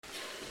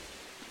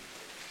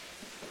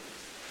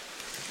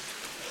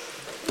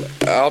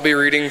I'll be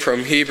reading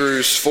from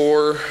Hebrews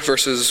 4,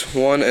 verses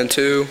 1 and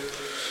 2.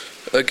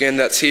 Again,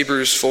 that's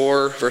Hebrews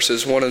 4,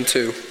 verses 1 and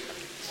 2.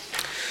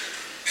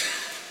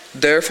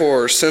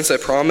 Therefore, since a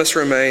promise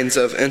remains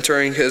of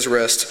entering his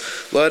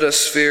rest, let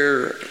us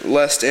fear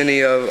lest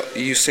any of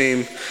you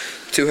seem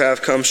to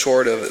have come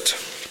short of it.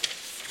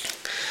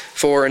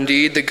 For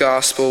indeed the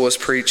gospel was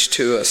preached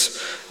to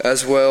us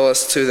as well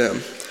as to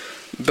them.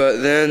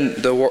 But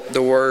then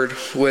the word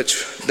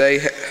which they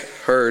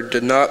heard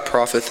did not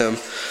profit them,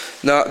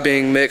 not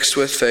being mixed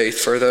with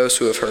faith for those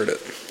who have heard it.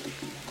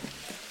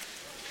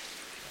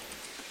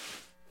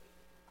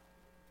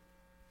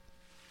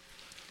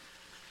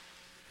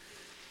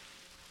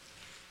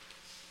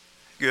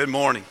 Good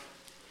morning.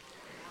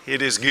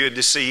 It is good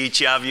to see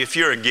each of you. If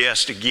you're a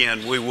guest,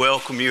 again, we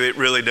welcome you. It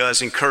really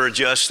does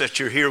encourage us that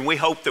you're here, and we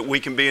hope that we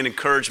can be an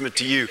encouragement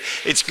to you.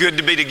 It's good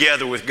to be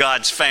together with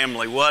God's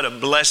family. What a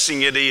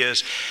blessing it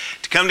is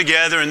to come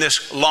together in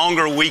this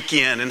longer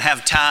weekend and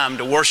have time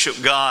to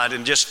worship God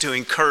and just to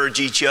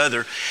encourage each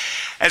other.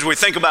 As we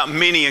think about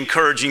many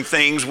encouraging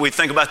things, we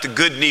think about the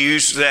good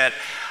news that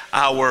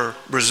our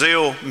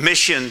Brazil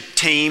mission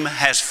team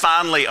has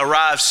finally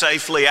arrived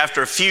safely.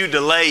 After a few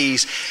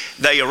delays,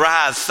 they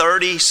arrived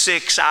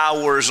 36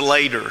 hours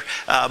later.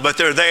 But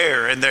they're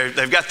there, and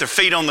they've got their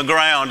feet on the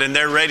ground, and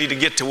they're ready to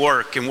get to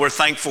work, and we're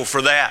thankful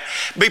for that.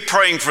 Be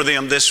praying for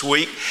them this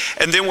week.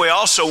 And then we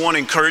also want to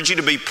encourage you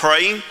to be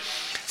praying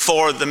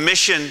for the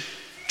mission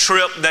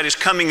trip that is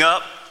coming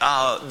up.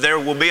 There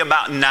will be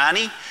about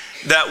 90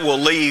 that will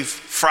leave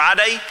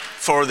Friday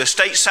for the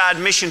stateside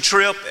mission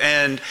trip,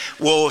 and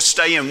we'll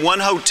stay in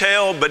one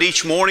hotel, but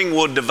each morning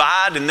we'll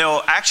divide, and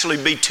there'll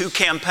actually be two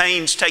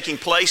campaigns taking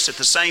place at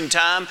the same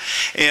time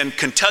in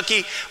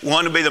Kentucky.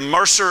 One will be the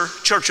Mercer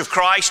Church of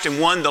Christ, and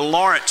one the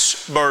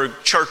Lawrenceburg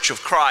Church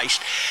of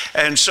Christ.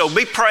 And so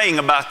be praying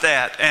about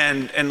that,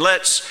 and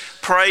let's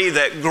pray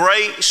that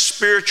great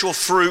spiritual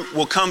fruit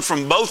will come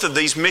from both of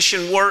these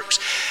mission works,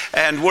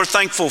 and we're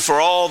thankful for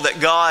all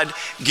that God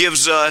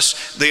gives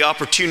us the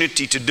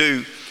opportunity to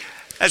do.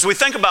 As we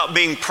think about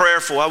being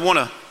prayerful, I want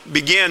to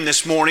begin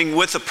this morning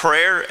with a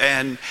prayer.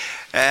 And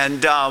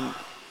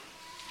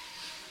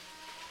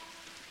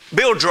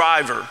Bill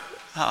Driver,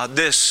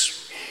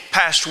 this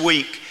past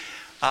week,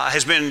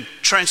 has been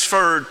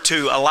transferred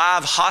to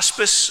Alive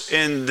Hospice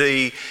in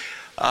the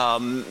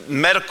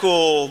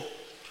TriStar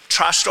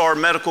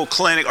Medical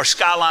Clinic or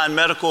Skyline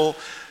Medical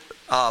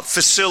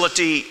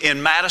facility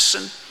in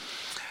Madison.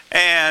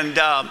 And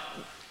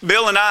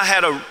Bill and I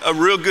had a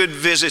real good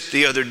visit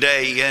the other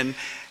day,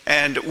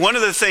 and one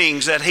of the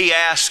things that he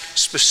asked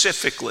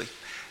specifically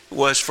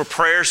was for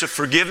prayers of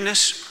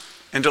forgiveness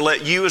and to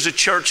let you as a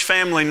church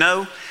family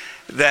know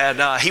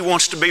that he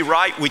wants to be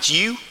right with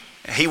you.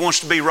 He wants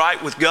to be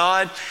right with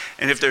God.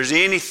 And if there's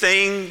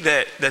anything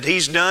that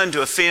he's done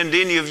to offend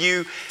any of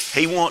you,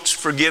 he wants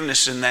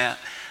forgiveness in that.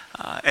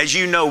 As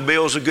you know,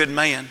 Bill's a good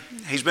man.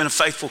 He's been a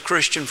faithful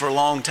Christian for a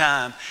long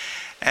time.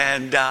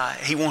 And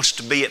he wants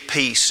to be at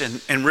peace.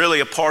 And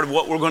really a part of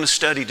what we're going to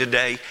study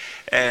today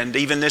and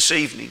even this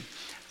evening,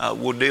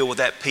 we'll deal with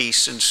that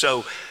peace. And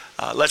so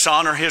let's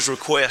honor his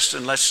request,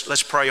 and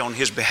let's pray on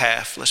his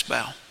behalf. Let's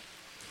bow.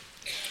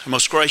 Our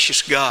most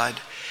gracious God,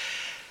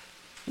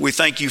 we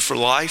thank you for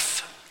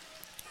life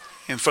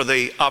and for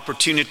the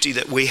opportunity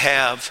that we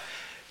have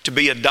to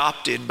be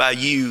adopted by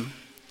you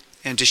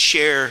and to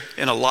share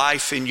in a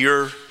life in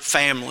your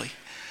family.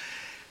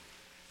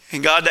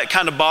 And God, that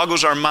kind of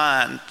boggles our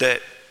mind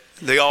that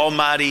the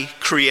Almighty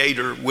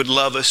Creator would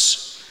love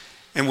us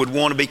and would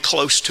want to be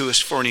close to us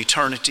for an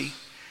eternity.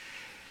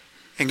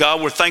 And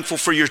God, we're thankful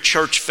for your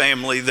church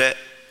family that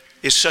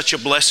is such a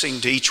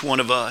blessing to each one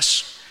of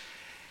us.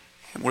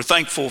 And we're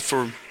thankful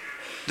for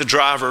the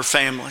Driver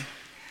family.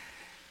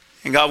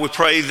 And God, we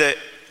pray that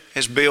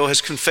as Bill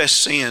has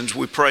confessed sins,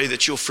 we pray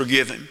that you'll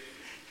forgive him.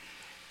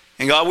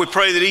 And God, we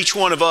pray that each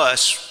one of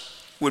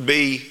us would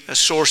be a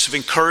source of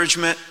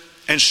encouragement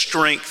and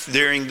strength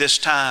during this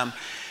time.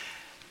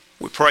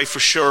 We pray for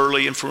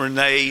Shirley and for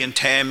Renee and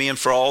Tammy and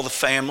for all the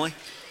family.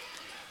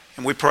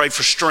 And we pray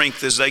for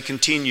strength as they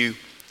continue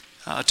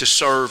to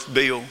serve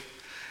Bill.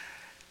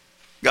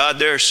 God,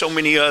 there are so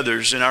many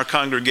others in our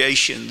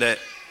congregation that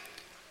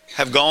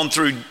have gone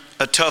through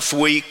a tough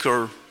week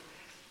or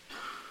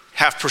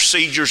have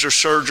procedures or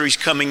surgeries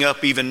coming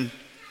up even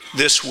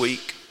this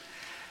week.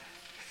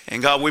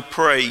 And God, we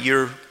pray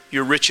your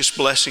richest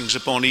blessings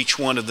upon each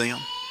one of them.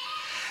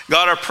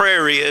 God, our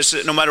prayer is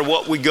that no matter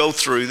what we go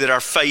through, that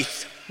our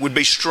faith would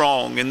be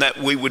strong and that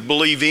we would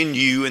believe in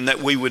you and that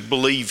we would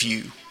believe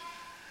you.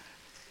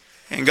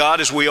 And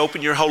God, as we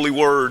open your holy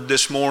word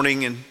this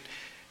morning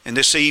and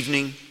this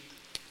evening,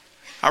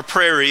 our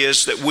prayer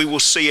is that we will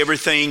see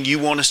everything you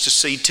want us to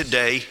see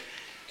today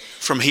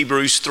from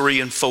Hebrews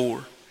 3 and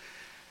 4.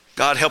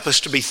 God, help us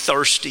to be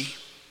thirsty.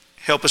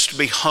 Help us to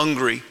be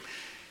hungry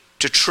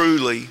to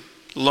truly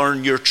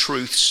learn your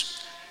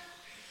truths.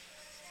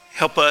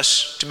 Help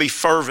us to be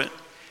fervent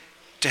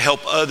to help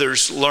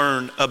others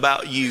learn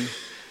about you,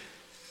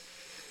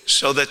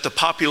 so that the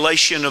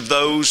population of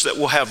those that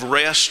will have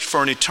rest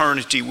for an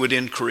eternity would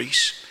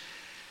increase.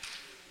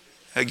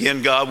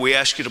 Again, God, we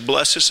ask you to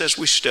bless us as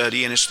we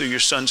study, and it's through your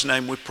Son's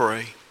name we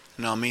pray.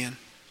 And amen.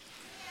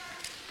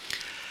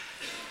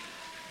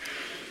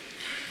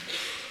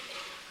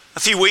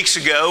 A few weeks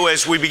ago,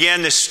 as we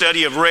began this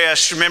study of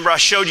rest, remember I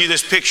showed you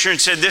this picture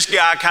and said this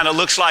guy kind of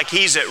looks like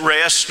he's at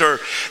rest, or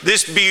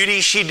this beauty,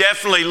 she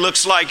definitely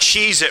looks like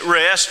she's at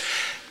rest.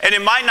 And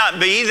it might not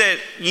be that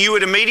you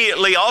would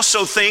immediately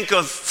also think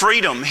of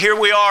freedom. Here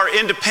we are,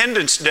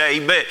 Independence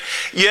Day, but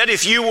yet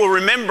if you will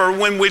remember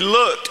when we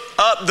looked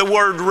up the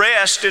word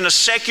rest in a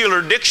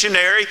secular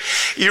dictionary,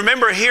 you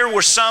remember here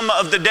were some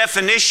of the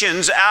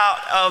definitions out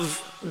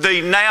of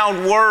the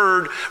noun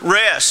word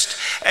rest.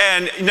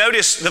 And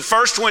notice the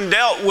first one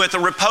dealt with a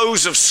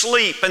repose of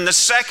sleep, and the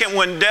second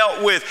one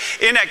dealt with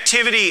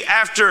inactivity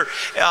after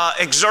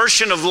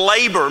exertion of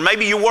labor.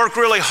 Maybe you work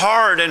really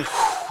hard and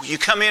you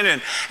come in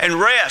and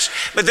rest.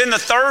 But then the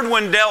third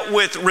one dealt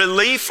with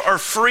relief or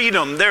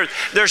freedom.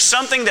 There's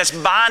something that's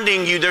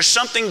binding you. There's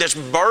something that's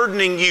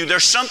burdening you.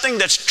 There's something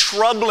that's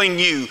troubling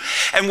you.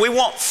 And we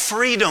want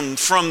freedom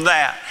from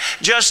that.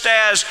 Just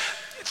as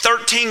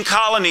 13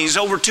 colonies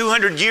over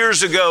 200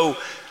 years ago,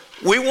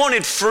 we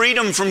wanted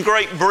freedom from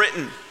Great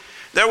Britain.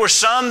 There were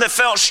some that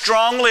felt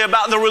strongly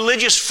about the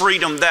religious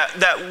freedom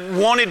that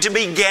wanted to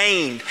be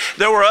gained.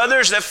 There were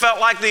others that felt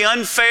like the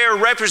unfair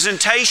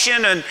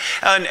representation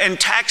and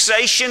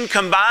taxation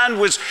combined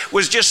was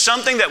just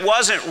something that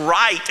wasn't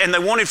right, and they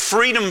wanted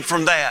freedom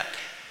from that.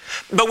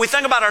 But we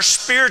think about our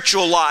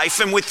spiritual life,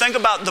 and we think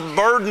about the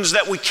burdens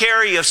that we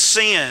carry of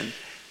sin.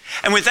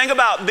 And we think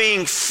about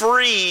being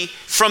free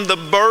from the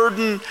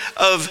burden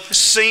of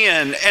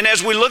sin. And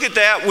as we look at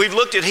that, we've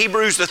looked at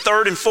Hebrews, the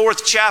 3rd and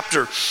 4th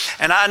chapter.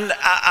 And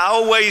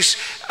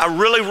I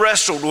really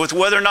wrestled with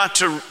whether or not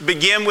to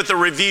begin with a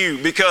review,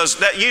 because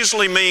that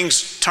usually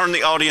means turn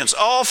the audience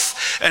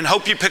off and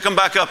hope you pick them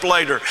back up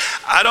later.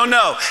 I don't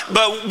know.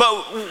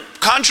 But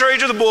contrary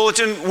to the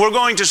bulletin, we're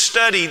going to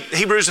study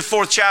Hebrews, the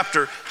 4th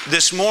chapter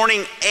this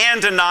morning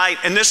and tonight.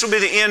 And this will be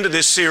the end of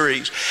this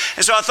series.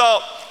 And so I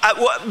thought,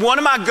 one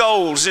of my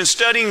goals in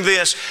studying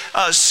this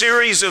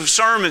series of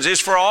sermons is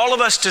for all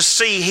of us to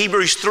see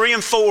Hebrews 3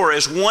 and 4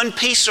 as one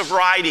piece of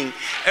writing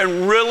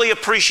and really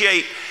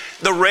appreciate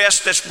the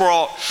rest that's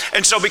brought.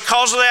 And so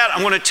because of that,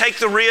 I'm going to take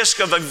the risk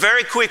of a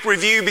very quick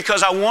review,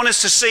 because I want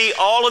us to see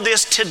all of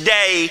this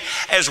today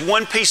as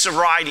one piece of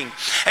writing.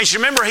 And you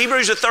remember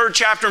Hebrews, the 3rd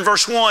chapter and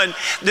verse 1,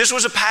 this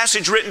was a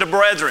passage written to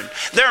brethren.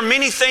 There are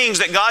many things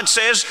that God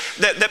says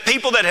that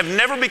people that have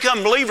never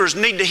become believers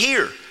need to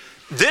hear.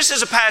 This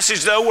is a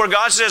passage, though, where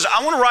God says,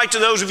 I want to write to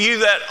those of you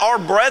that are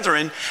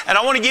brethren, and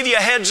I want to give you a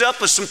heads up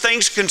of some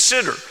things to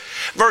consider.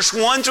 Verse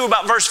 1 through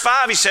about verse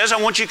 5, he says,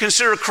 I want you to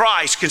consider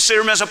Christ,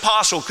 consider him as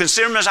apostle,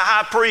 consider him as a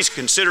high priest,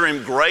 consider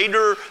him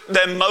greater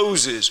than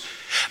Moses.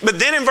 But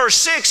then in verse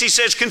 6, he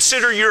says,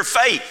 consider your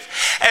faith.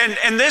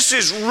 And this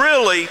is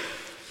really,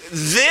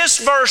 this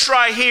verse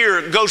right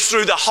here goes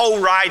through the whole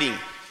writing.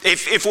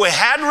 If we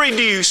had to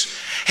reduce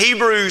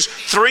Hebrews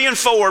 3 and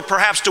 4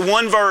 perhaps to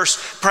one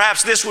verse,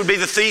 perhaps this would be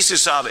the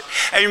thesis of it.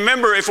 And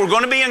remember, if we're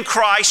going to be in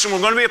Christ and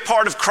we're going to be a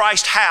part of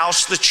Christ's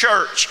house, the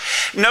church,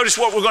 notice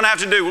what we're going to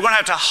have to do. We're going to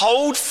have to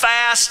hold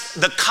fast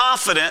the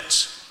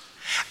confidence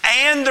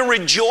and the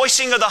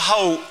rejoicing of the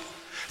hope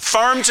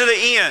firm to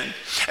the end.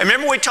 And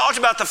remember, we talked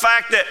about the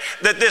fact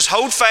that this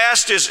hold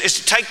fast is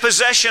to take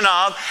possession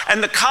of,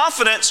 and the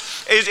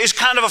confidence is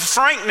kind of a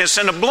frankness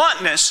and a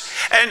bluntness.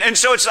 And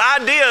so it's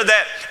the idea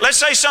that, let's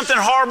say something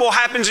horrible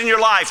happens in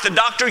your life. The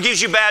doctor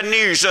gives you bad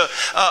news.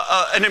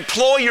 An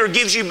employer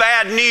gives you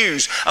bad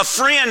news. A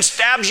friend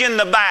stabs you in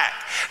the back.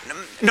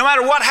 No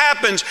matter what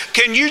happens,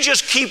 can you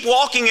just keep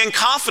walking in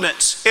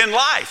confidence in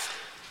life?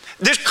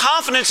 This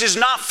confidence is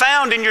not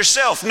found in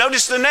yourself.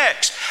 Notice the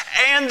next.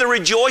 And the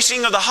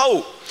rejoicing of the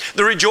hope.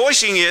 The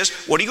rejoicing is,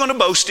 what are you going to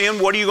boast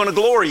in? What are you going to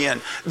glory in?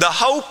 The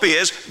hope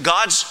is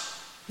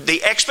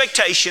the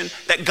expectation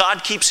that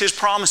God keeps his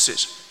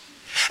promises.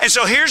 And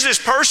so here's this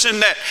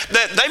person that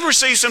they've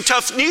received some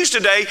tough news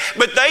today,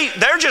 but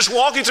they're just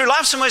walking through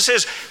life. Somebody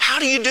says, how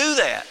do you do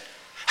that?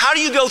 How do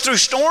you go through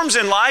storms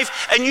in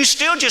life and you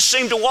still just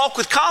seem to walk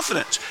with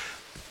confidence?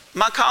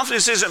 My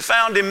confidence isn't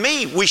found in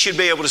me, we should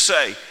be able to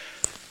say.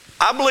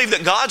 I believe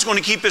that God's going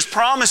to keep his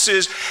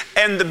promises,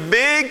 and the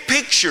big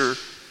picture,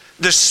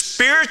 the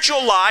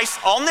spiritual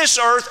life on this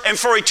earth and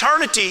for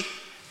eternity,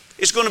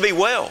 is going to be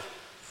well.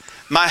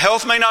 My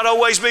health may not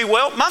always be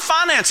well. My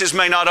finances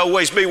may not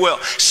always be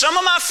well. Some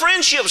of my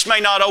friendships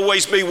may not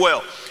always be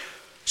well.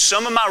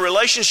 Some of my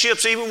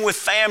relationships, even with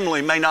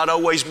family, may not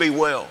always be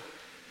well.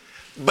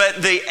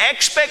 But the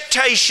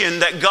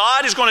expectation that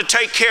God is going to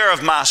take care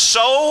of my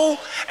soul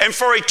and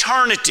for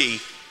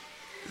eternity,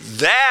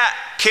 that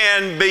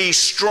can be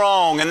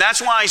strong. And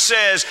that's why he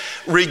says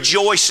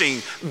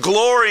rejoicing,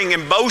 glorying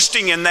and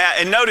boasting in that.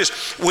 And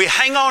notice, we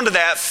hang on to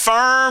that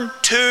firm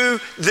to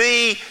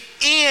the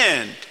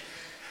end.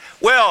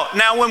 Well,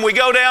 now when we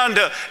go down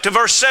to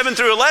verse 7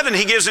 through 11,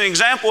 he gives an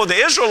example of the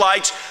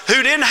Israelites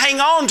who didn't hang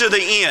on to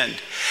the end.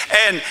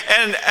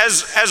 And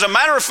as a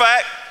matter of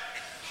fact,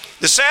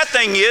 the sad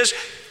thing is,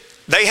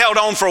 they held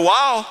on for a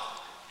while.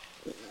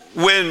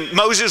 When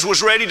Moses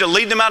was ready to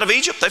lead them out of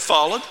Egypt, they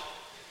followed.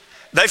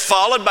 They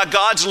followed by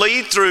God's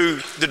lead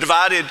through the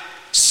divided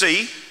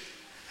sea.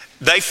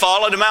 They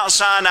followed Mount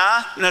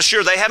Sinai. Now,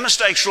 sure, they had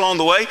mistakes along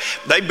the way.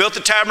 They built the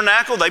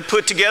tabernacle. They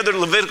put together the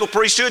Levitical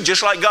priesthood,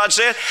 just like God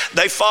said.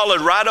 They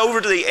followed right over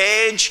to the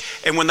edge.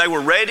 And when they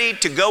were ready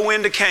to go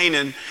into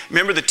Canaan,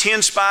 remember the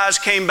 10 spies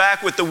came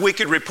back with the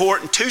wicked report,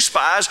 and 2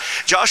 spies,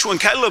 Joshua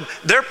and Caleb,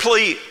 their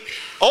plea,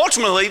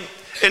 ultimately,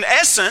 in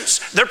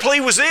essence, their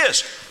plea was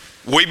this: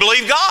 we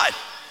believe God.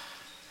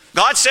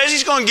 God says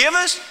He's going to give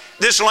us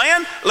this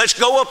land. Let's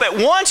go up at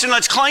once and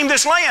let's claim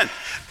this land.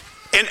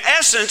 In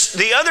essence,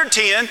 the other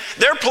 10,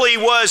 their plea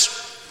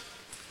was,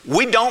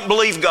 we don't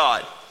believe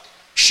God.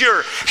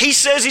 Sure, He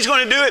says He's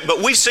going to do it,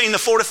 but we've seen the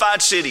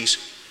fortified cities.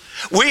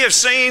 We have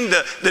seen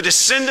the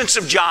descendants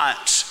of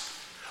giants.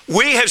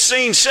 We have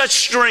seen such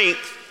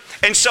strength.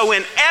 And so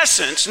in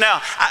essence,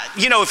 now,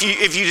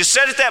 if you just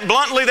said it that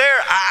bluntly there,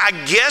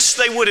 I guess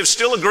they would have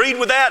still agreed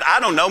with that. I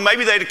don't know.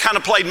 Maybe they'd kind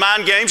of played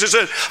mind games and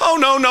said, oh,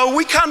 no,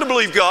 we kind of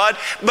believe God.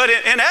 But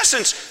in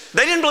essence,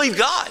 they didn't believe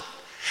God.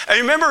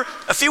 And remember,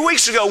 a few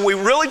weeks ago, we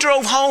really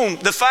drove home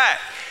the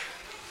fact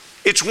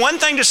it's one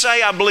thing to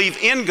say, I believe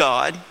in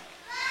God.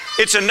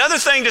 It's another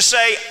thing to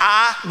say,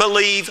 I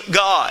believe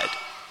God.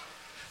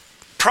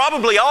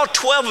 Probably all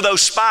 12 of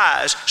those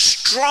spies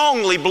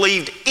strongly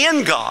believed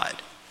in God,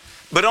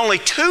 but only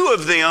 2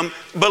 of them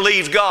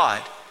believed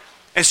God.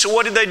 And so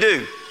what did they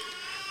do?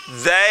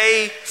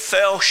 They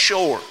fell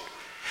short.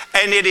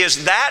 And it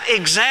is that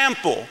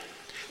example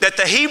that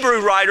the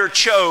Hebrew writer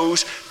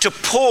chose to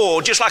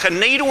pull, just like a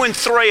needle and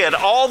thread,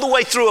 all the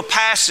way through a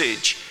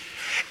passage.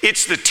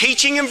 It's the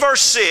teaching in verse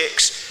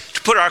 6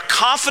 to put our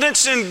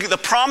confidence in the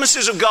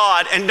promises of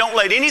God and don't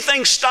let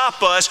anything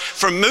stop us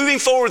from moving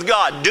forward with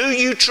God. Do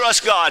you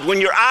trust God? When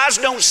your eyes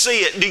don't see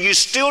it, do you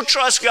still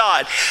trust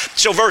God?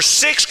 So verse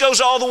 6 goes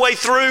all the way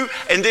through,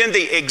 and then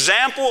the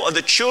example of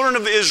the children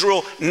of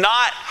Israel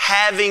not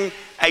having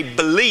a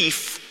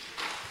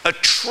belief, a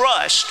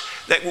trust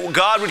that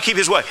God would keep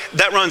His way.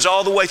 That runs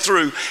all the way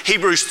through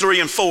Hebrews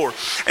 3 and 4.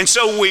 And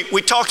so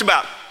we talked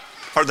about,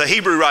 or the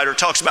Hebrew writer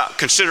talks about,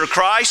 consider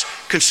Christ,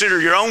 consider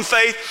your own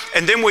faith,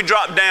 and then we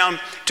drop down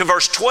to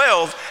verse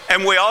 12,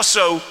 and we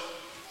also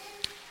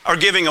are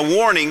giving a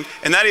warning,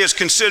 and that is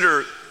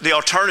consider the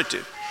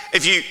alternative.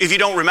 If you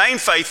don't remain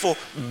faithful,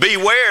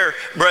 beware,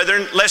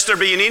 brethren, lest there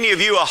be in any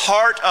of you a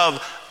heart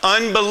of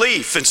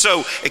unbelief. And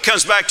so it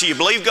comes back to, you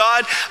believe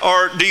God,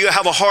 or do you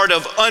have a heart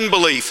of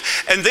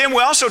unbelief? And then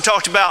we also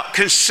talked about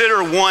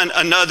consider one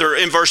another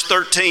in verse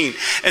 13.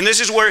 And this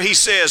is where he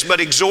says,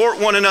 but exhort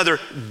one another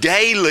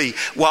daily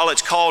while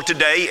it's called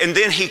today. And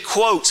then he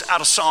quotes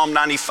out of Psalm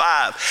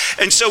 95.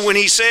 And so when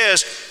he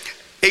says,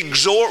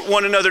 exhort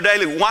one another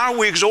daily, why are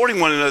we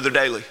exhorting one another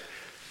daily?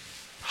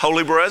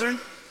 Holy brethren,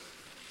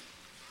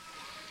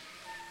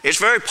 it's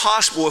very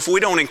possible if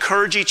we don't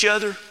encourage each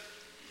other,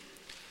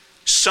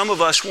 some of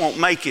us won't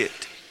make it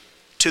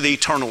to the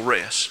eternal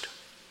rest.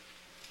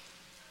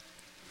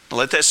 Now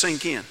let that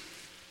sink in.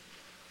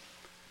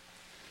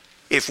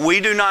 If we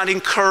do not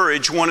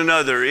encourage one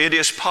another, it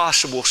is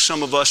possible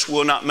some of us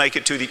will not make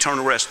it to the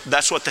eternal rest.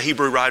 That's what the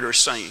Hebrew writer is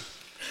saying.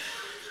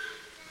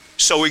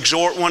 So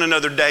exhort one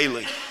another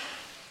daily.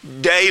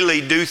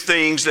 Daily do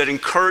things that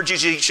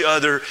encourages each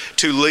other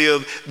to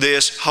live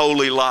this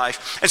holy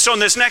life. And so in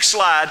this next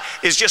slide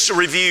is just a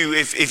review.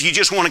 If you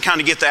just want to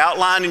kind of get the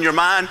outline in your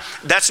mind,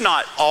 that's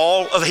not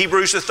all of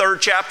Hebrews the 3rd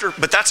chapter,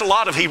 but that's a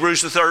lot of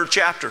Hebrews the 3rd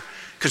chapter.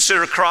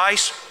 Consider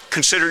Christ,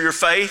 consider your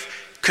faith,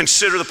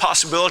 consider the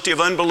possibility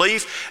of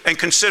unbelief, and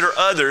consider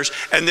others.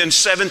 And then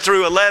 7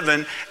 through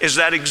 11 is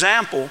that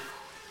example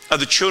of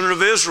the children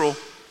of Israel.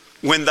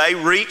 When they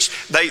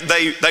reached,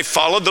 they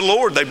followed the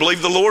Lord. They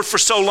believed the Lord for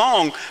so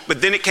long, but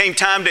then it came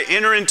time to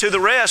enter into the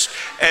rest,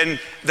 and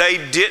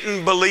they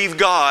didn't believe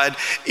God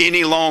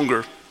any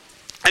longer.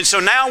 And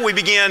so now we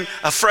begin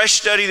a fresh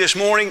study this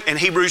morning in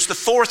Hebrews the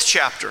 4th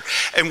chapter.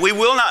 And we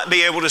will not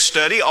be able to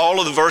study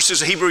all of the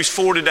verses of Hebrews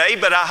 4 today,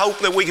 but I hope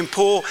that we can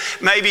pull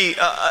maybe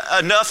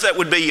enough that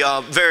would be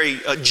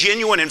very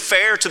genuine and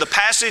fair to the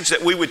passage,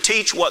 that we would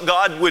teach what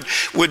God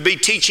would be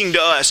teaching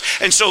to us.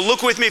 And so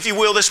look with me, if you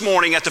will, this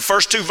morning at the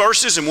first 2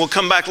 verses, and we'll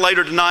come back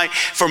later tonight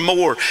for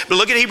more. But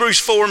look at Hebrews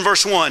 4 and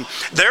verse 1.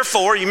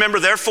 Therefore, you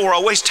remember, therefore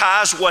always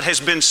ties what has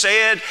been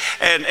said.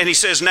 And he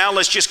says, now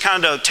let's just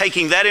kind of,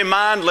 taking that in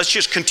mind, let's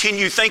just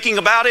continue thinking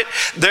about it.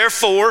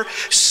 Therefore,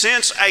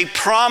 since a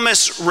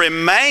promise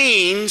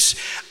remains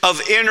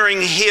of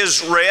entering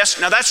His rest.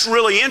 Now that's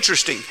really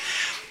interesting.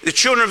 The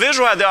children of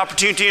Israel had the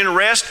opportunity to enter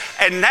rest,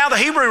 and now the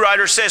Hebrew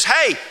writer says,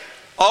 hey,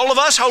 all of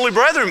us, holy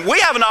brethren, we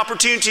have an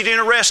opportunity to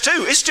enter rest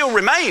too. It still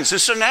remains. And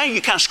so now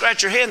you kind of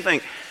scratch your head and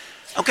think,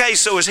 okay,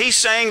 so is he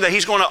saying that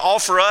he's going to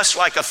offer us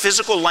like a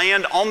physical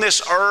land on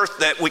this earth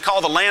that we call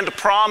the land of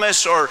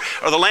promise or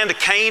the land of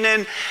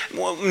Canaan?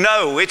 Well,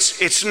 no,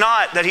 it's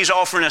not that he's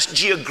offering us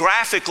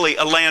geographically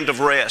a land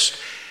of rest,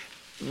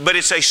 but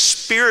it's a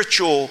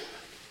spiritual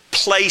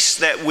place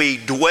that we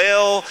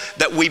dwell,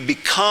 that we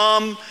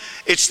become.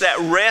 It's that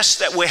rest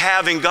that we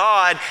have in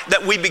God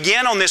that we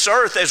begin on this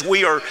earth as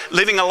we are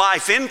living a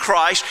life in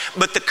Christ,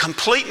 but the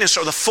completeness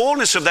or the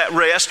fullness of that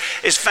rest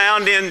is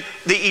found in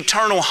the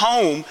eternal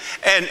home.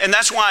 And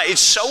that's why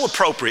it's so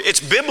appropriate. It's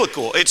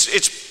biblical.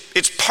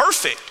 It's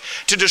perfect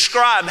to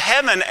describe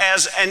heaven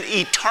as an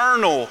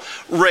eternal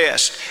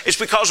rest. It's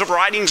because of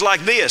writings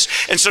like this.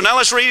 And so now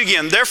let's read it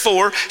again.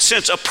 Therefore,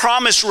 since a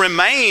promise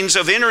remains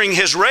of entering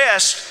his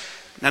rest,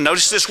 now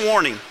notice this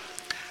warning.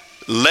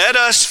 Let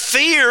us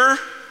fear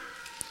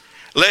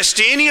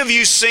lest any of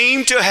you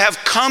seem to have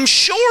come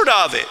short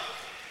of it.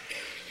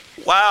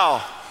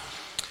 Wow.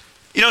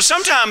 You know,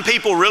 sometimes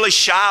people really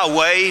shy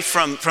away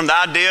from the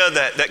idea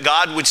that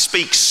God would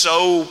speak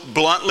so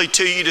bluntly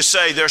to you to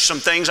say, there's some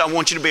things I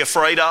want you to be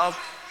afraid of.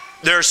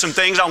 There are some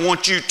things I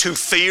want you to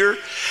fear.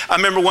 I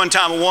remember one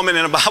time a woman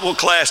in a Bible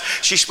class,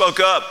 she spoke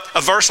up.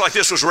 A verse like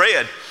this was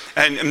read.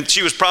 And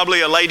she was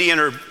probably a lady in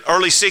her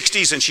early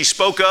 60s, and she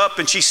spoke up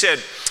and she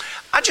said,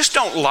 I just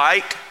don't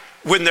like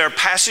when there are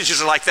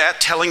passages like that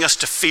telling us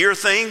to fear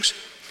things.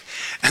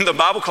 And the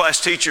Bible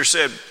class teacher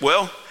said,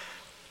 well,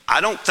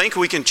 I don't think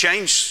we can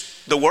change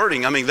the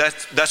wording. I mean,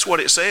 that's what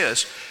it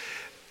says.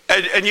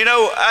 And you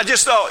know, I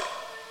just thought,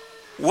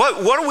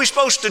 what are we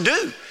supposed to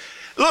do?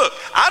 Look,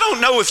 I don't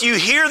know if you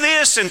hear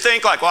this and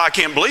think like, well, I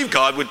can't believe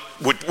God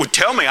would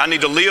tell me I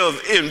need to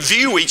live in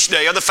view each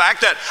day of the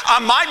fact that I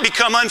might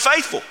become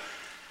unfaithful.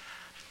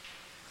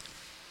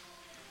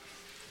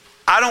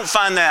 I don't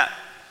find that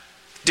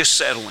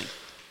dissettling.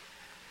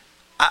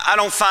 I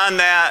don't find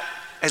that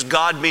as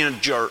God being a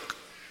jerk.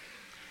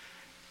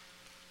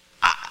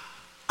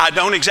 I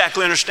don't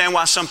exactly understand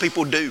why some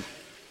people do.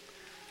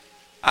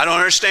 I don't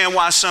understand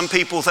why some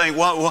people think,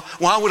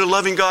 why would a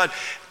loving God?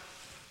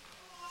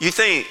 You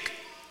think,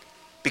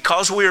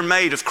 because we are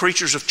made of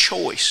creatures of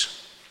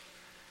choice,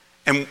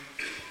 and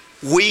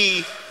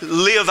we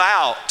live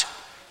out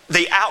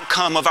the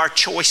outcome of our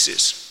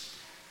choices,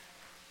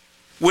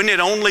 wouldn't it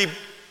only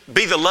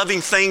be the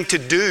loving thing to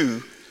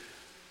do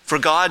for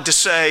God to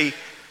say,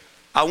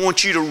 I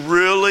want you to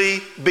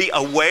really be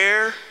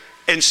aware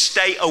and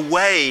stay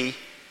away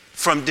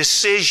from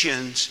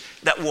decisions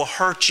that will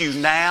hurt you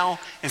now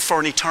and for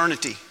an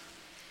eternity?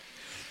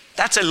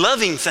 That's a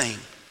loving thing.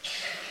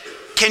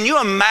 Can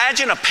you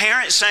imagine a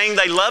parent saying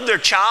they love their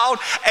child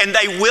and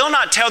they will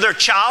not tell their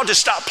child to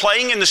stop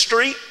playing in the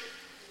street?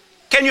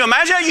 Can you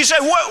imagine that? You say,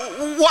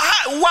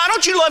 why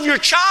don't you love your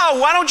child?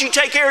 Why don't you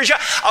take care of your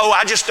child? Oh,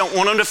 I just don't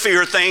want them to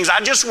fear things. I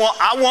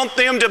want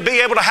them to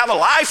be able to have a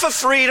life of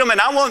freedom, and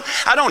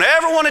I don't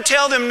ever want to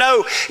tell them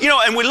no. You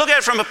know, and we look at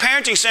it from a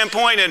parenting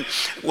standpoint, and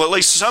well, at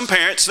least some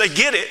parents, they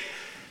get it.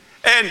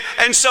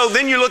 And so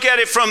then you look at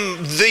it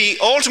from the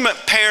ultimate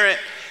parent,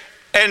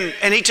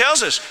 and he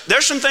tells us,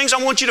 there's some things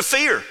I want you to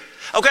fear.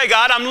 Okay,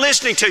 God, I'm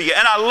listening to you.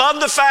 And I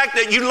love the fact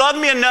that you love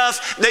me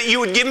enough that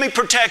you would give me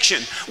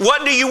protection.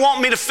 What do you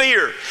want me to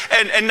fear?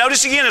 And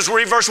notice again as we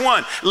read verse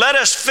 1. Let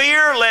us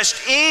fear lest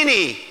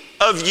any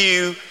of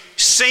you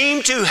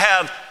seem to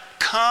have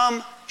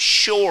come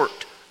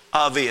short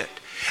of it.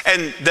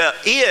 And the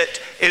it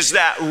is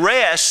that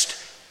rest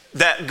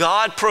that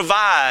God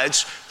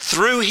provides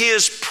through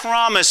His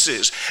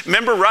promises.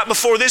 Remember, right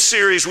before this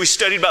series, we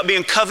studied about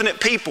being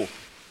covenant people.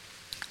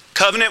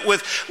 Covenant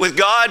with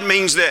God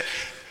means that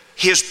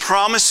His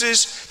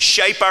promises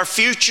shape our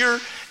future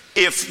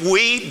if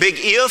we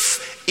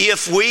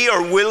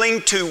are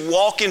willing to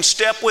walk in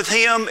step with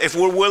Him, if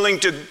we're willing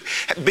to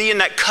be in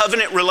that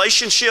covenant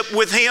relationship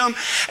with Him.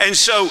 And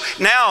so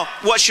now,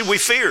 what should we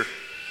fear?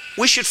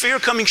 We should fear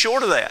coming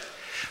short of that.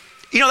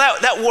 You know,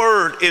 that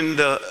word in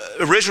the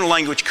original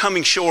language,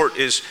 coming short,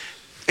 is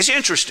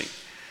interesting.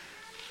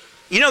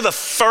 You know the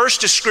first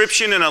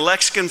description in a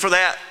lexicon for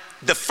that?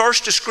 The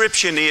first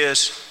description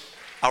is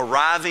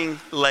arriving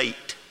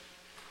late.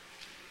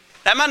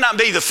 That might not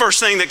be the first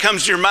thing that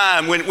comes to your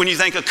mind when you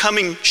think of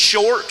coming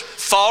short,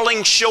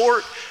 falling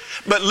short.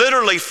 But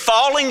literally,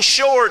 falling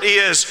short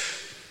is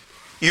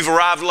you've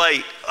arrived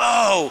late.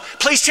 Oh,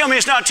 please tell me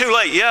it's not too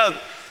late. Yeah,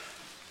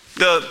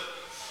 the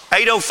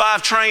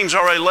 8:05 train's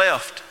already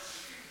left.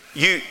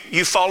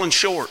 You've fallen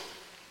short.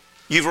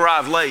 You've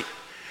arrived late.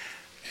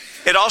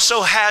 It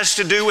also has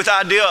to do with the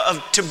idea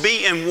of to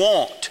be in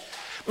want.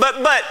 But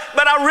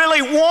I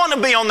really want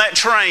to be on that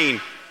train.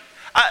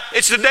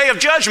 It's the day of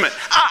judgment.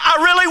 I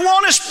really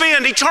want to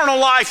spend eternal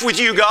life with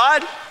you,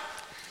 God.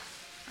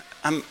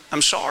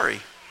 I'm sorry.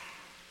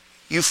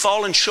 You've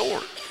fallen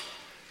short.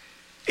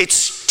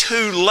 It's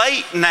too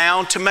late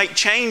now to make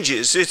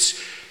changes. It's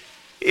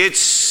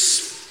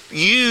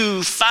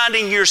you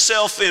finding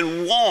yourself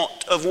in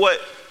want of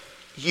what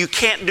you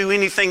can't do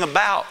anything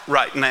about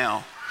right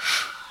now.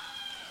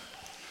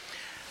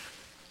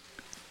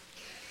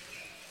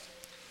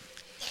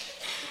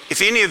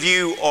 If any of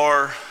you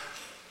are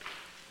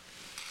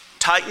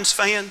Titans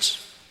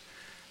fans,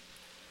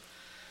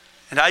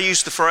 and I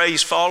use the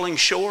phrase falling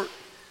short,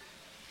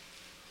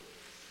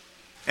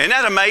 isn't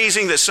that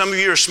amazing that some of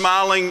you are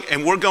smiling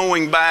and we're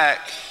going back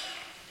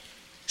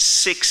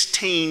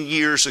 16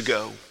 years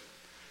ago?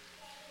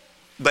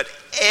 But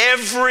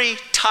every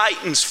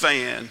Titans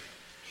fan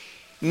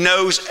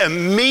knows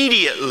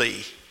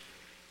immediately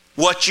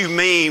what you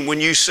mean when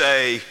you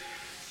say,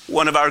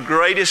 one of our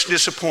greatest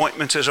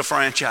disappointments as a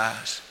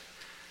franchise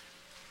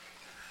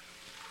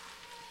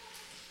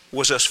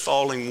was us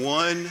falling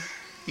 1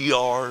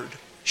 yard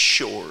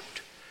short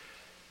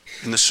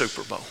in the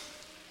Super Bowl.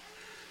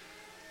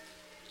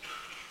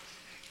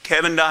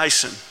 Kevin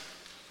Dyson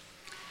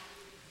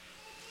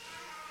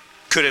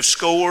could have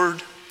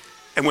scored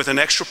and with an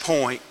extra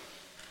point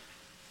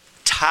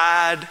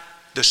tied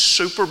the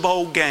Super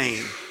Bowl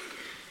game.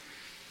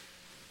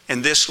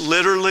 And this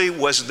literally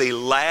was the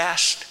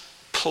last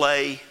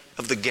play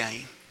of the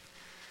game.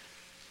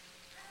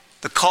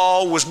 The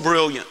call was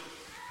brilliant.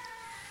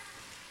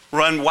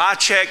 Run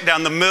Wycheck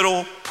down the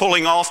middle,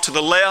 pulling off to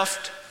the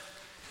left,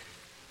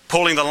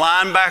 pulling the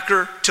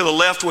linebacker to the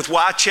left with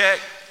Wycheck.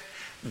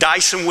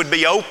 Dyson would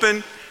be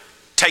open,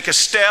 take a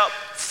step,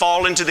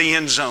 fall into the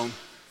end zone.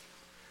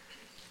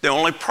 The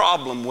only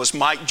problem was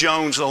Mike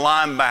Jones, the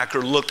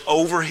linebacker, looked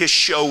over his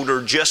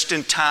shoulder just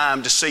in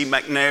time to see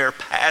McNair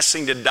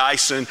passing to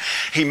Dyson.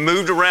 He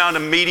moved around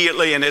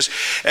immediately, and as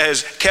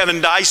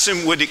Kevin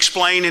Dyson would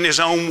explain in his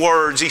own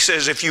words, he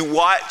says, if you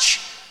watch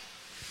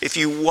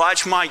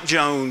Mike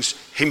Jones,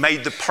 he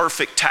made the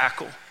perfect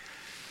tackle.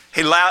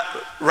 He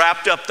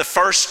wrapped up the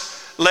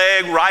first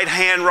leg, right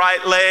hand,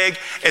 right leg,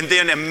 and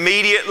then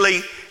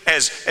immediately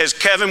as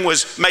Kevin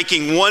was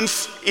making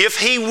if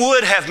he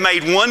would have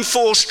made one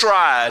full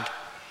stride,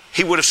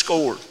 he would have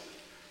scored.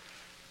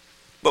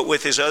 But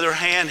with his other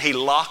hand, he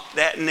locked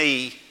that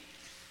knee,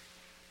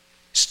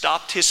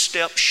 stopped his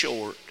step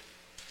short,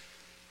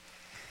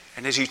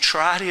 and as he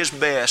tried his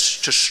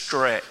best to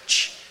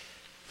stretch,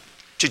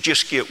 to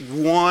just get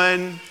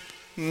one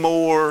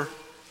more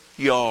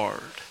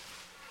yard,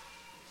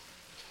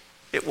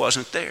 it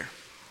wasn't there.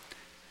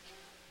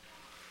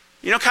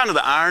 You know kind of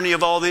the irony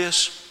of all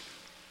this?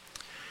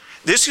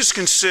 This is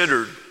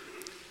considered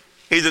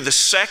either the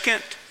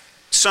second,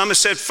 some have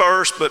said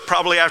first, but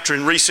probably after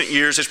in recent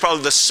years, it's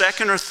probably the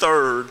second or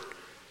third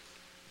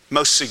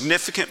most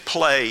significant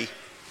play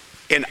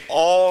in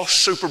all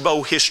Super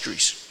Bowl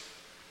histories.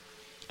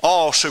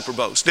 All Super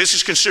Bowls. This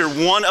is considered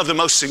one of the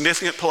most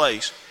significant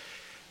plays.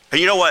 And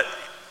you know what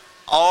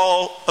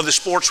all of the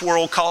sports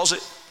world calls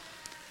it?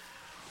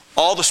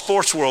 All the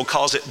sports world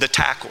calls it the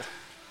tackle.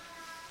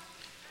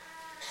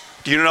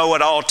 Do you know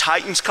what all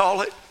Titans call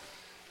it?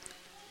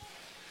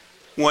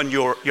 1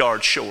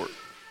 yard short.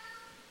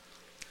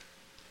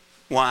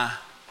 Why?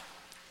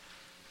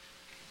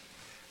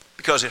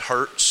 Because it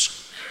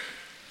hurts.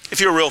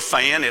 If you're a real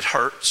fan, it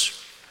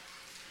hurts.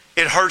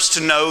 It hurts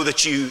to know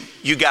that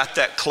you got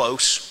that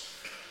close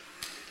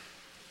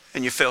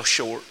and you fell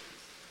short.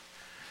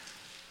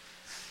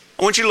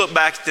 I want you to look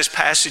back at this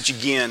passage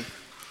again.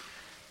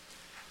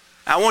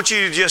 I want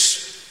you to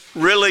just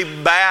really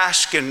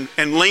bask and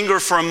linger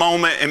for a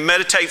moment and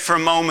meditate for a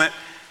moment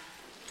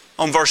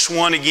on verse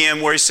 1 again,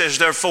 where he says,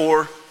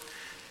 therefore,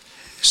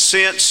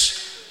 since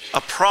a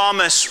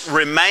promise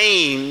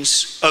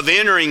remains of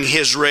entering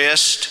his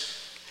rest,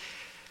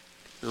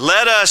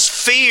 let us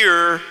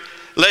fear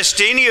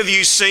lest any of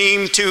you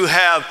seem to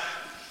have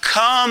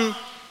come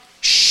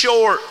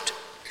short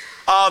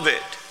of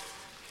it.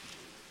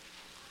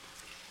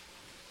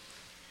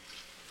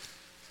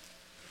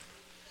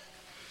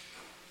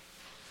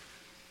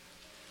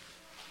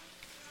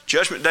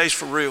 Judgment Day is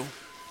for real.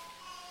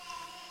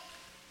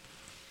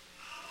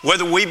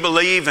 Whether we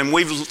believe and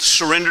we've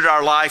surrendered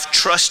our life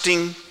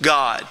trusting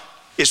God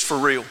is for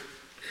real.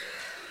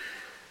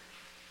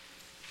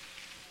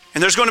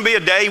 And there's going to be a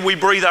day we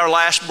breathe our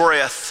last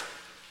breath.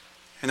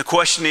 And the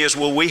question is,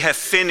 will we have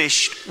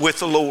finished with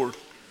the Lord?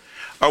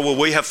 Or will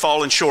we have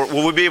fallen short?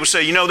 Will we be able to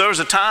say, you know, there was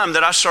a time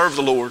that I served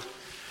the Lord.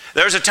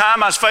 There was a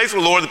time I was faithful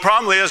to the Lord. The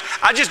problem is,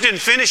 I just didn't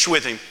finish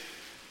with Him.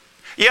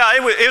 Yeah,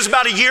 it was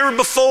about a year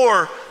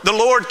before the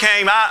Lord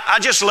came. I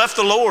just left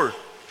the Lord.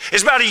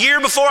 It's about a year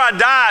before I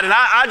died, and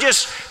I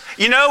just,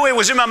 you know, it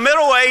was in my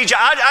middle age.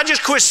 I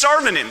just quit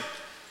serving Him.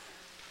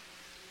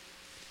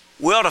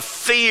 We ought to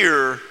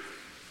fear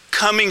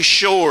coming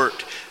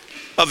short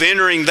of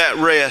entering that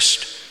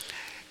rest.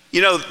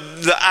 You know,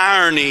 the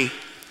irony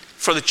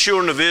for the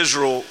children of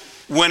Israel,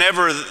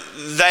 whenever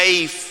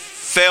they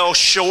fell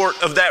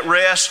short of that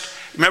rest,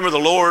 remember the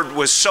Lord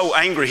was so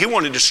angry. He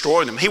wanted to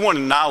destroy them. He wanted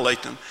to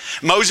annihilate them.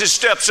 Moses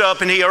steps up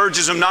and he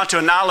urges them not to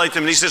annihilate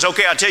them. And he says,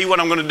 okay, I'll tell you what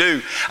I'm going to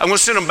do. I'm going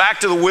to send them back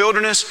to the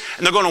wilderness,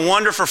 and they're going to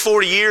wander for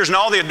 40 years, and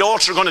all the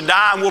adults are going to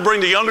die, and we'll bring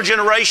the younger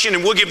generation,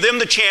 and we'll give them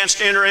the chance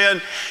to enter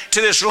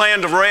into this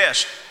land of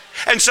rest.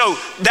 And so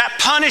that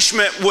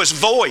punishment was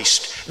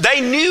voiced.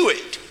 They knew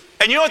it.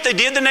 And you know what they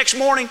did the next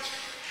morning?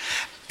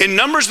 In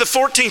Numbers, the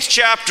 14th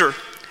chapter,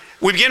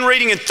 we begin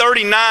reading in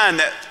 39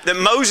 that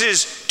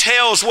Moses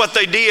tells what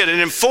they did. And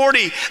in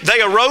 40,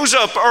 they arose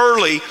up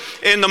early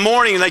in the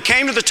morning, and they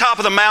came to the top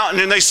of the mountain,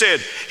 and they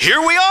said,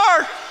 here we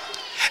are,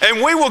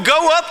 and we will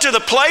go up to the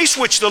place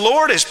which the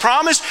Lord has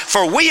promised,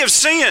 for we have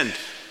sinned.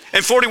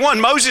 In 41,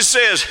 Moses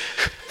says,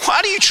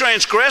 why do you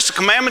transgress the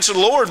commandments of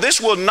the Lord? This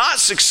will not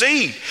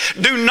succeed.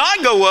 Do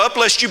not go up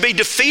lest you be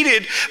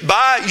defeated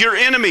by your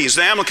enemies,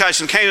 the Amalekites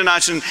and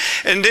Canaanites.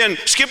 And then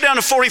skip down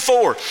to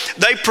 44.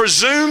 They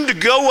presumed to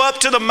go up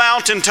to the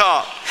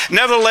mountaintop.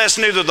 Nevertheless,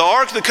 neither the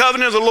ark of the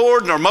covenant of the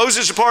Lord nor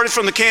Moses departed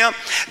from the camp.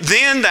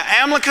 Then the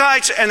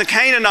Amalekites and the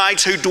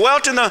Canaanites who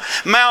dwelt in the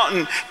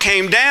mountain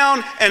came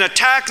down and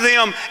attacked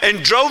them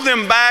and drove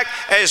them back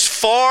as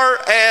far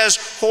as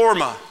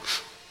Hormah.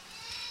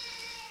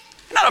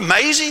 Isn't that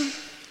amazing?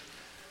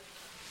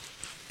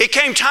 It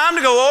came time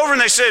to go over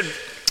and they said,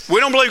 we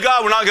don't believe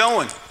God, we're not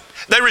going.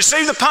 They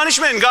received the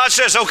punishment and God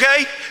says,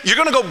 okay, you're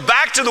going to go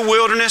back to the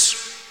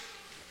wilderness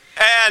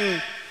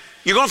and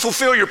you're going to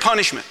fulfill your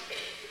punishment.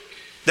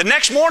 The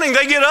next morning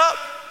they get up.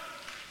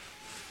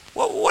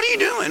 Well, what are you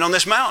doing on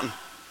this mountain?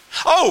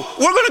 Oh,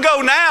 we're going to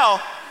go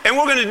now and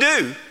we're going to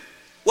do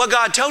what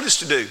God told us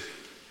to do.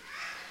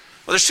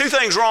 Well, there's two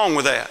things wrong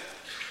with that.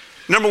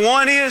 Number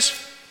one is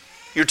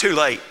you're too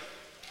late.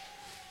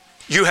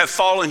 You have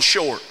fallen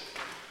short.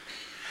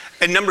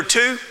 And number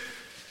two,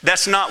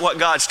 that's not what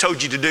God's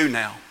told you to do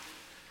now.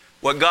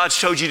 What God's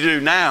told you to do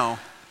now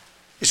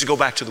is to go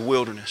back to the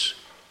wilderness.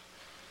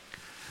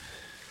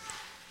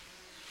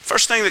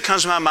 First thing that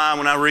comes to my mind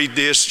when I read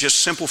this, just a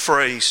simple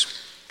phrase,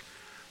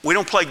 we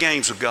don't play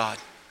games with God.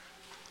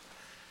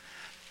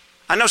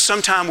 I know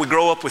sometimes we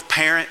grow up with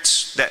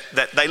parents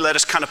that they let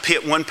us kind of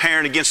pit one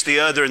parent against the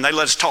other and they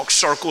let us talk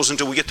circles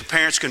until we get the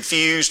parents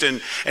confused. And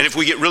if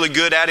we get really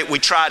good at it, we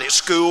try it at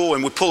school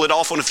and we pull it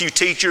off on a few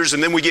teachers,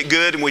 and then we get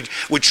good and we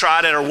try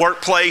it at our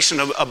workplace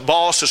and a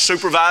boss, a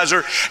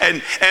supervisor.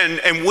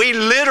 And we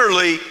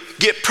literally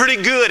get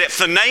pretty good at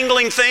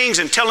finagling things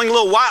and telling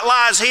little white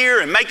lies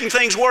here and making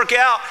things work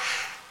out.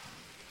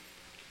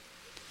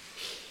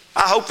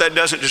 I hope that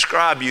doesn't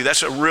describe you.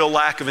 That's a real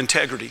lack of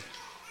integrity.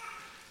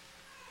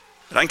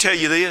 But I can tell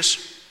you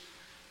this,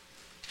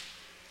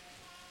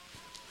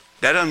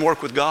 that doesn't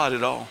work with God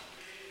at all.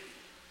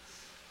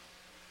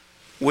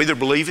 We either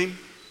believe Him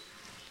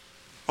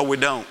or we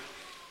don't.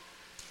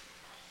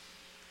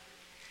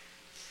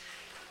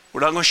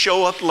 We're not going to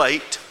show up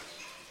late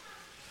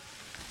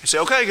and say,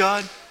 okay,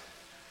 God,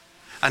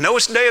 I know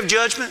it's the day of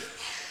judgment,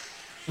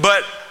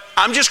 but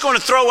I'm just going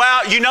to throw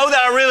out, you know that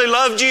I really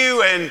loved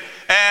you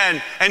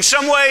and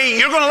some way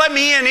you're going to let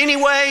me in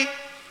anyway.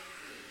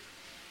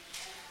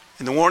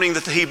 And the warning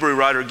that the Hebrew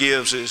writer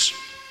gives is,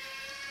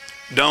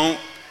 don't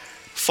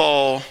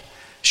fall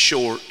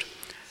short.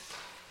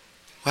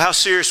 Well, how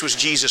serious was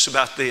Jesus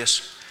about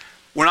this?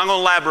 We're not going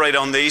to elaborate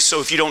on these,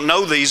 so if you don't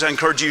know these, I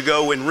encourage you to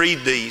go and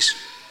read these.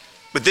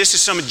 But this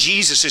is some of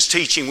Jesus'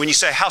 teaching when you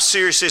say, how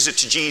serious is it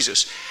to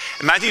Jesus?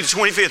 In Matthew the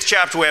 25th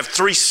chapter, we have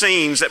three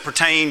scenes that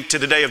pertain to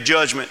the day of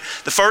judgment.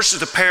 The first is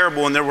the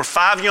parable, and there were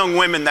 5 young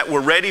women that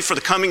were ready for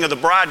the coming of the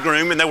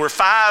bridegroom, and there were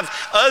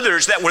 5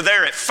 others that were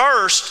there at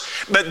first,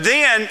 but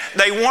then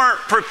they weren't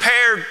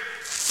prepared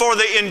for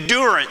the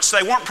endurance.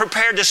 They weren't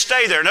prepared to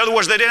stay there. In other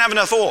words, they didn't have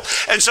enough oil.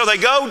 And so they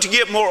go to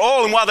get more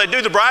oil, and while they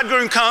do, the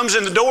bridegroom comes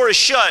and the door is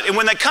shut. And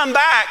when they come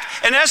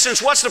back, in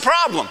essence, what's the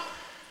problem?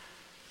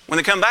 When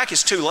they come back,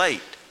 it's too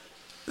late.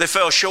 They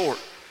fell short.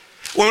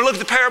 When we look at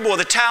the parable of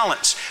the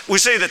talents, we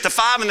see that the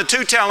 5 and the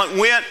 2 talent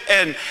went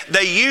and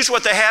they used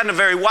what they had in a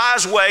very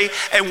wise way,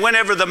 and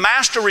whenever the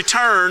master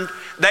returned,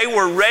 they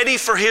were ready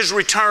for his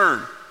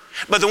return.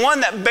 But the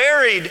one that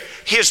buried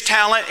his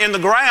talent in the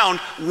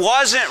ground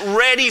wasn't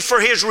ready for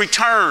his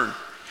return.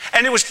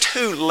 And it was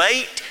too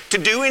late to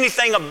do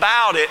anything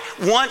about it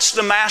once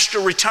the master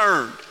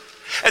returned.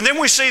 And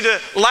then we see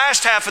the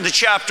last half of the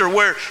chapter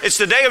where it's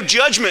the day of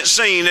judgment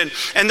scene,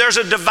 and there's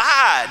a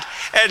divide,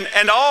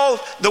 and all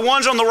the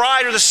ones on the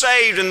right are the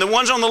saved and the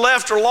ones on the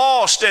left are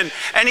lost. And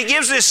he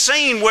gives this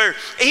scene where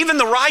even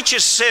the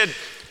righteous said,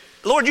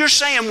 Lord, you're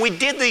saying we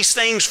did these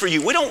things for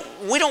you. We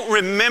don't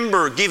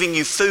remember giving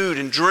you food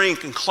and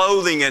drink and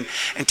clothing and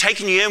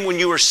taking you in when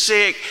you were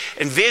sick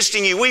and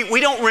visiting you. We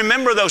don't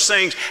remember those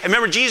things. And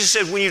remember, Jesus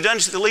said, when you've done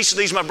it to the least of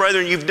these, my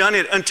brethren, you've done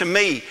it unto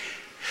me.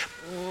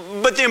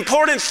 But the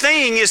important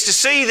thing is to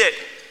see that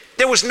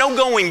there was no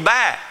going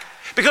back.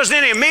 Because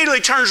then he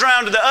immediately turns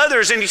around to the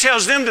others and he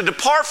tells them to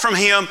depart from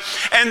him,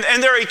 and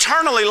they're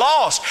eternally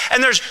lost.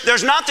 And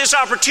there's not this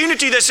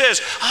opportunity that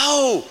says,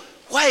 oh,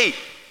 wait,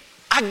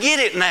 I get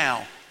it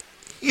now.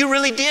 You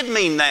really did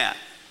mean that.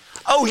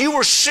 Oh, you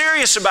were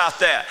serious about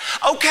that.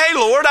 Okay,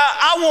 Lord,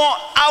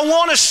 I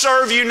want to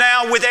serve you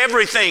now with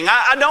everything.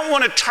 I don't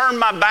want to turn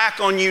my back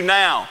on you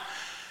now.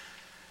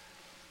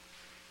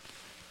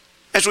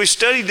 As we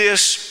study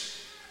this,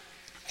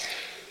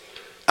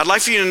 I'd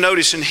like for you to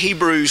notice in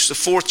Hebrews, the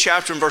 4th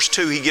chapter and verse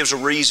 2, he gives a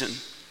reason.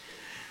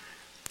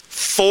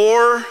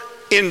 For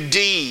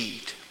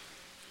indeed,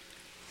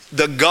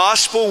 the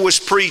gospel was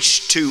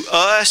preached to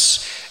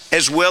us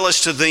as well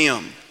as to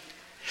them.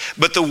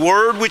 But the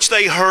word which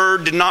they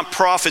heard did not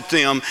profit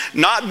them,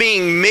 not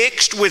being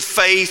mixed with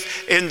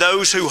faith in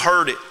those who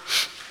heard it.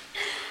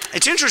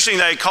 It's interesting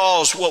that he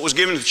calls what was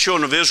given to the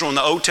children of Israel in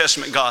the Old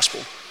Testament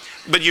gospel.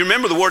 But you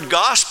remember the word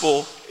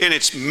gospel in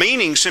its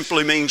meaning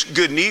simply means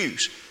good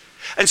news.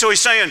 And so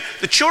he's saying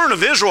the children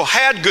of Israel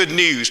had good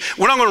news.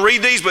 We're not going to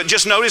read these, but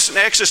just notice in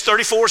Exodus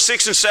 34,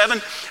 6 and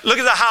 7, look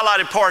at the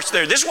highlighted parts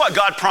there. This is what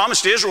God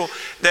promised Israel,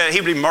 that he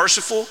would be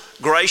merciful,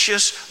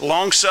 gracious,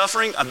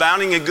 long-suffering,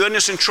 abounding in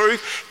goodness and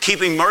truth,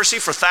 keeping mercy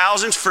for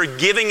thousands,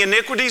 forgiving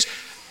iniquities.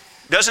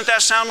 Doesn't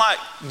that sound like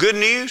good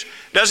news?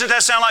 Doesn't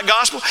that sound like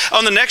gospel?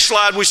 On the next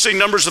slide, we see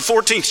Numbers, the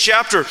 14th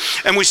chapter,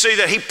 and we see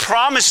that he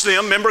promised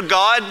them. Remember,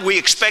 God, we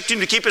expect him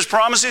to keep his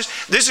promises.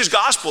 This is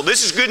gospel.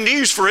 This is good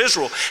news for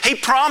Israel. He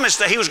promised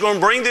that he was going to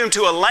bring them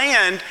to a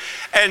land,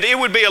 and it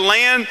would be a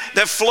land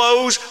that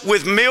flows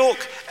with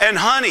milk and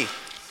honey.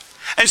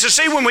 And so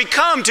see, when we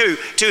come to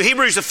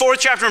Hebrews, the 4th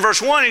chapter and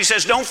verse 1, he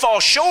says, don't fall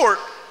short.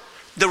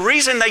 The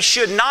reason they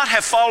should not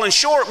have fallen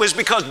short was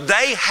because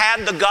they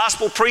had the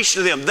gospel preached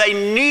to them.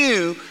 They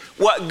knew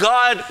what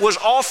God was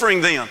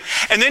offering them.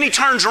 And then he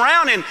turns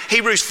around in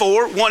Hebrews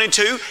 4, 1 and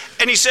 2,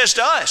 and he says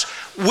to us,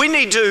 we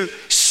need to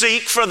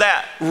seek for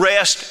that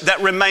rest that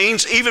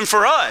remains even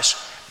for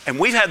us. And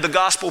we've had the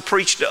gospel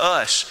preached to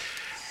us.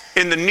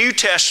 In the New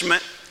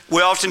Testament,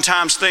 we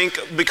oftentimes think,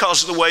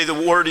 because of the way the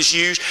word is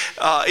used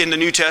in the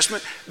New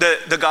Testament,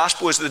 that the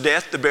gospel is the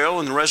death, the burial,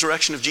 and the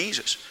resurrection of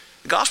Jesus.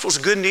 The gospel is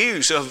good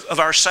news of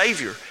our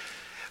Savior.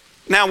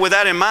 Now, with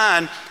that in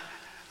mind,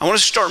 I want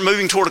us to start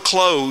moving toward a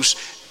close.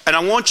 And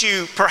I want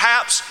you,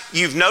 perhaps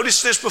you've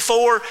noticed this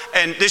before,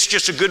 and this is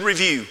just a good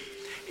review.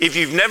 If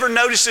you've never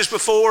noticed this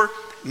before,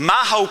 my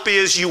hope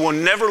is you will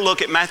never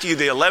look at Matthew,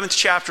 the 11th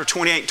chapter,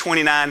 28 and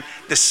 29,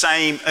 the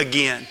same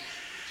again.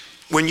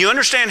 When you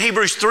understand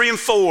Hebrews 3 and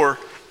 4,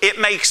 it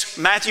makes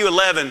Matthew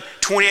 11,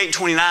 28 and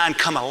 29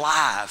 come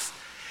alive.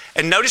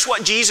 And notice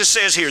what Jesus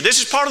says here.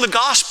 This is part of the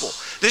gospel.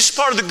 This is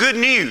part of the good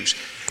news.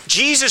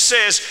 Jesus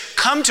says,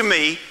 come to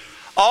me,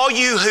 all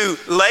you who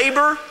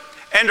labor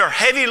and are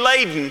heavy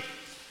laden,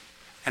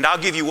 and I'll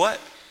give you what?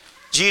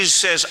 Jesus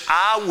says,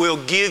 I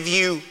will give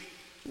you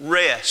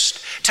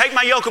rest. Take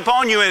my yoke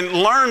upon you and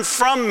learn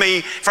from me,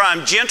 for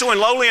I'm gentle and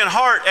lowly in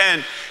heart,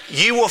 and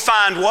you will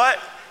find what?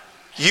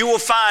 You will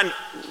find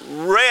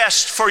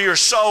rest for your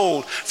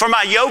soul. For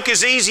my yoke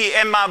is easy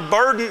and my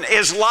burden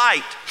is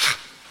light.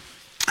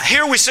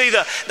 Here we see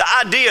the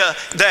idea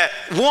that,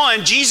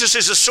 one, Jesus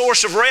is a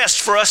source of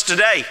rest for us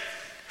today.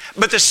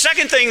 But the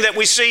second thing that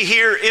we see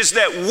here is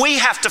that we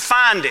have to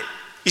find it.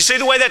 You see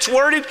the way that's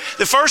worded?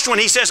 The first one,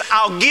 he says,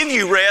 I'll give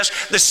you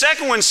rest. The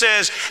second one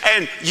says,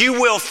 and you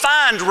will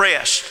find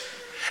rest.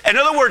 In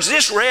other words,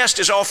 this rest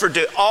is offered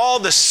to all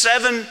the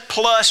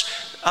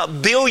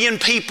 7+ billion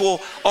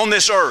people on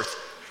this earth.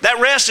 That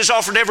rest is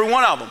offered to every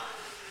one of them.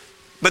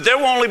 But there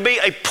will only be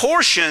a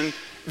portion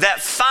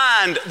that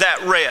find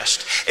that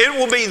rest. It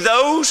will be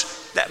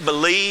those that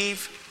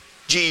believe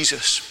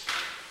Jesus.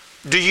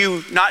 Do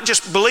you not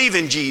just believe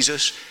in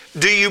Jesus?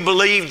 Do you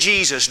believe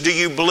Jesus? Do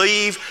you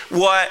believe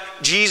what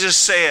Jesus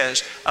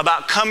says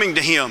about coming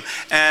to him?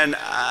 And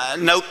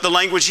note the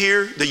language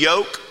here, the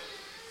yoke,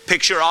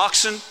 picture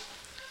oxen.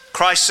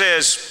 Christ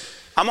says,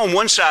 I'm on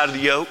one side of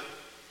the yoke.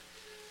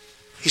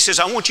 He says,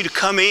 I want you to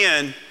come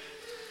in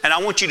and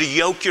I want you to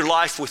yoke your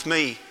life with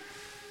me.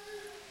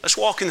 Let's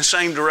walk in the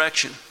same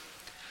direction.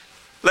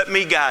 Let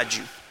me guide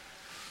you.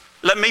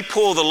 Let me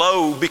pull the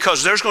load,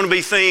 because there's going to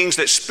be things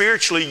that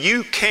spiritually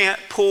you can't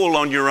pull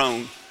on your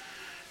own.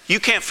 You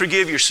can't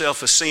forgive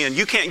yourself of sin.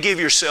 You can't give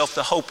yourself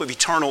the hope of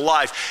eternal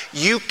life.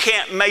 You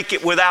can't make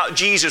it without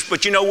Jesus.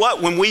 But you know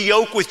what? When we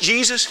yoke with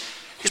Jesus,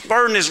 his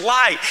burden is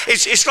light.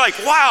 It's like,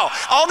 wow,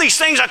 all these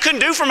things I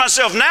couldn't do for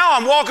myself. Now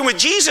I'm walking with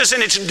Jesus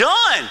and it's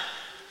done.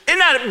 Isn't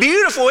that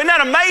beautiful? Isn't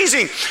that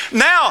amazing?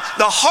 Now,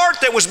 the heart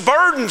that was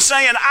burdened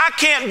saying, I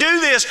can't do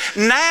this,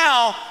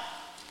 now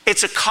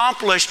it's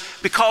accomplished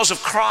because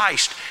of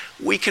Christ.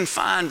 We can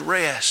find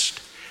rest.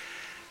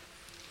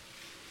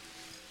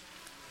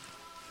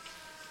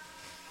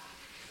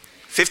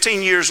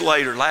 "15 years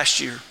later, last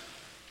year,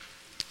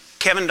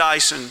 Kevin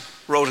Dyson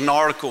wrote an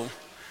article,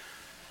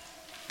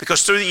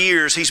 because through the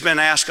years he's been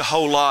asked a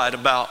whole lot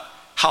about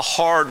how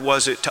hard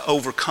was it to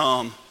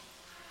overcome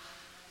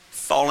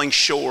falling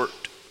short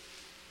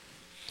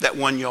that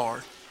 1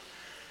 yard.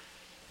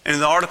 And in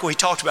the article he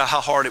talked about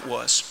how hard it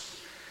was.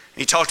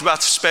 He talked about,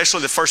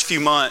 especially the first few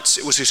months,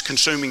 it was his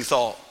consuming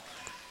thought.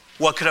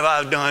 What could I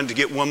have done to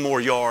get 1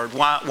 more yard?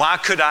 Why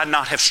could I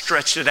not have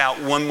stretched it out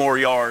 1 more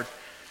yard?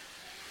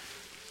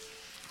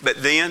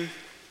 But then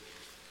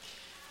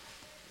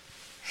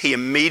he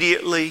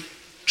immediately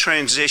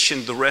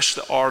transitioned the rest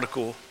of the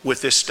article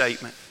with this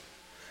statement.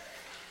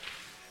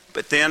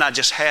 But then I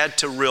just had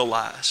to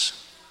realize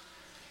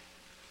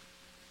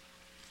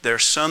there are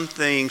some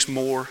things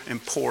more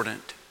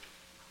important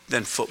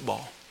than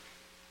football.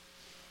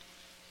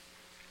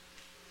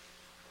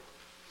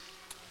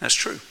 That's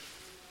true.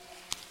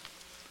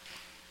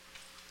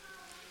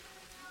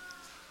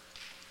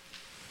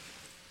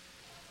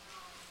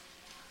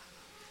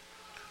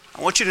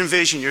 I want you to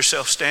envision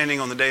yourself standing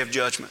on the day of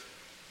judgment.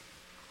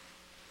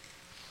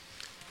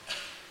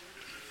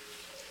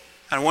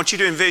 And I want you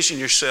to envision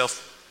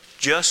yourself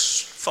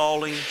just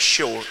falling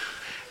short.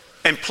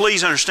 And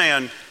please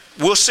understand,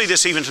 we'll see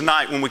this even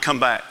tonight when we come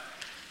back.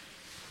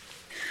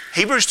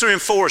 Hebrews 3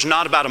 and 4 is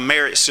not about a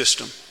merit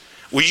system.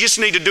 We just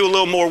need to do a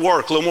little more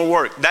work, a little more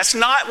work. That's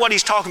not what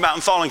he's talking about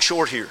in falling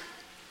short here.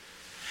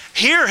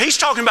 Here, he's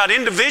talking about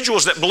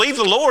individuals that believe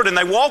the Lord and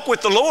they walk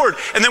with the Lord,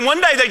 and then one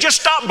day they just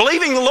stop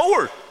believing the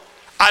Lord.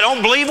 I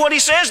don't believe what he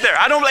says there.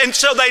 And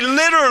so they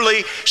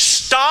literally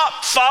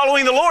stop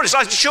following the Lord. It's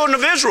like the children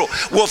of Israel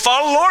will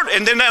follow the Lord,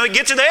 and then they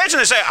get to the edge and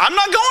they say, I'm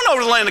not going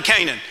over the land of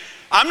Canaan.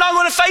 I'm not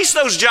going to face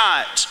those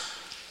giants.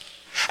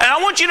 And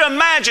I want you to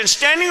imagine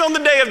standing on the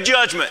day of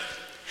judgment.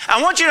 I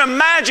want you to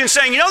imagine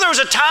saying, there was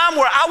a time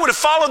where I would have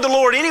followed the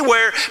Lord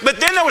anywhere, but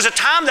then there was a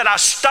time that I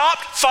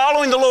stopped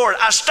following the Lord.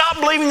 I stopped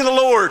believing in the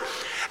Lord.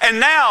 And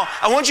now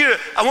I want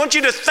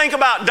you to think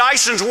about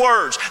Dyson's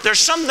words. There's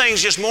some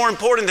things just more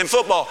important than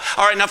football.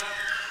 All right, now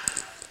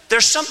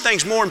there's some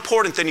things more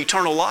important than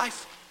eternal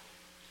life.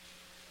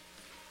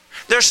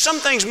 There's some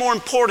things more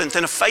important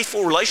than a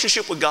faithful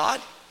relationship with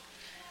God.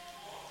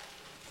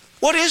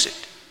 What is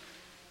it?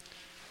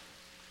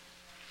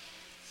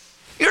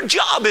 Your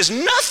job is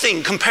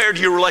nothing compared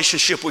to your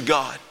relationship with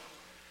God.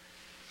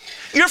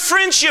 Your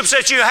friendships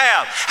that you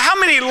have, how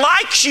many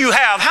likes you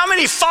have, how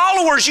many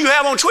followers you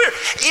have on Twitter,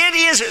 it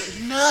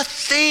is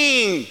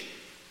nothing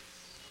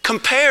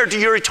compared to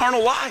your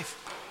eternal life.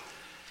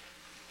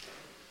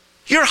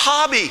 Your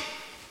hobby,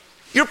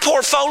 your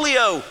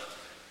portfolio.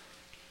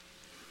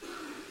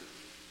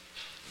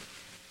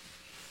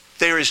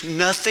 There is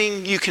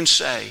nothing you can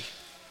say,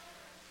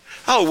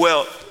 oh,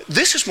 well,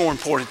 this is more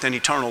important than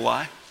eternal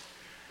life.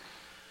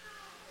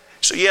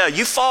 So yeah,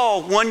 you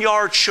fall 1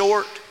 yard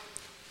short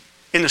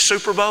in the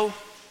Super Bowl,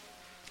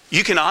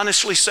 you can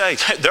honestly say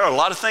there are a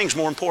lot of things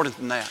more important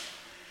than that.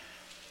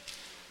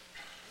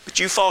 But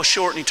you fall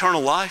short in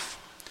eternal life,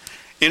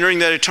 entering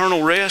that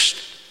eternal rest,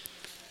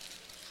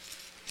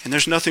 and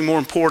there's nothing more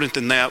important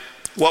than that.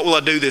 What will I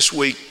do this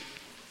week?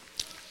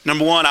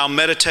 Number one, I'll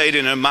meditate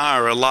and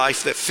admire a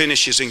life that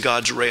finishes in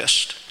God's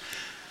rest.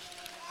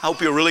 I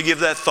hope you'll really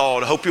give that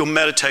thought. I hope you'll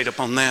meditate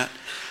upon that.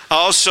 I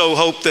also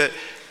hope that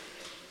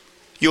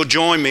you'll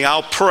join me.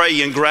 I'll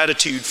pray in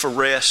gratitude for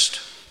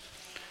rest.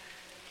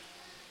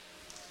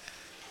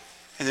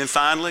 And then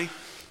finally,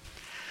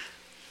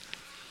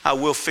 I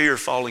will fear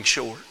falling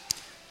short,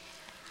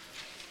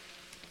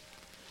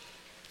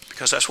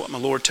 because that's what my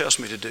Lord tells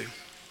me to do.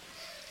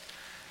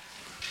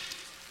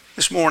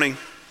 This morning,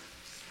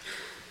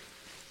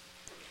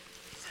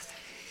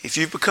 if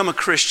you've become a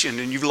Christian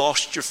and you've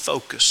lost your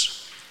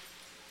focus,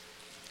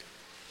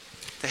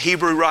 the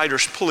Hebrew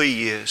writer's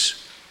plea is,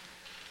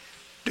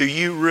 do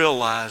you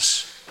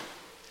realize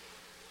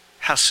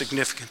how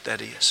significant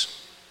that is?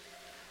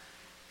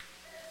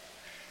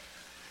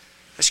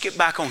 Let's get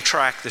back on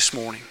track this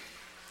morning.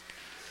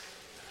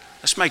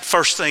 Let's make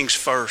first things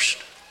first.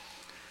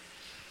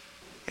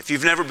 If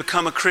you've never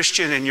become a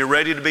Christian and you're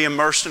ready to be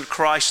immersed in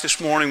Christ this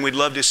morning, we'd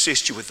love to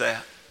assist you with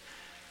that.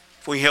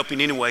 If we can help you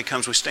in any way, come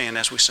as we stand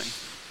as we sing.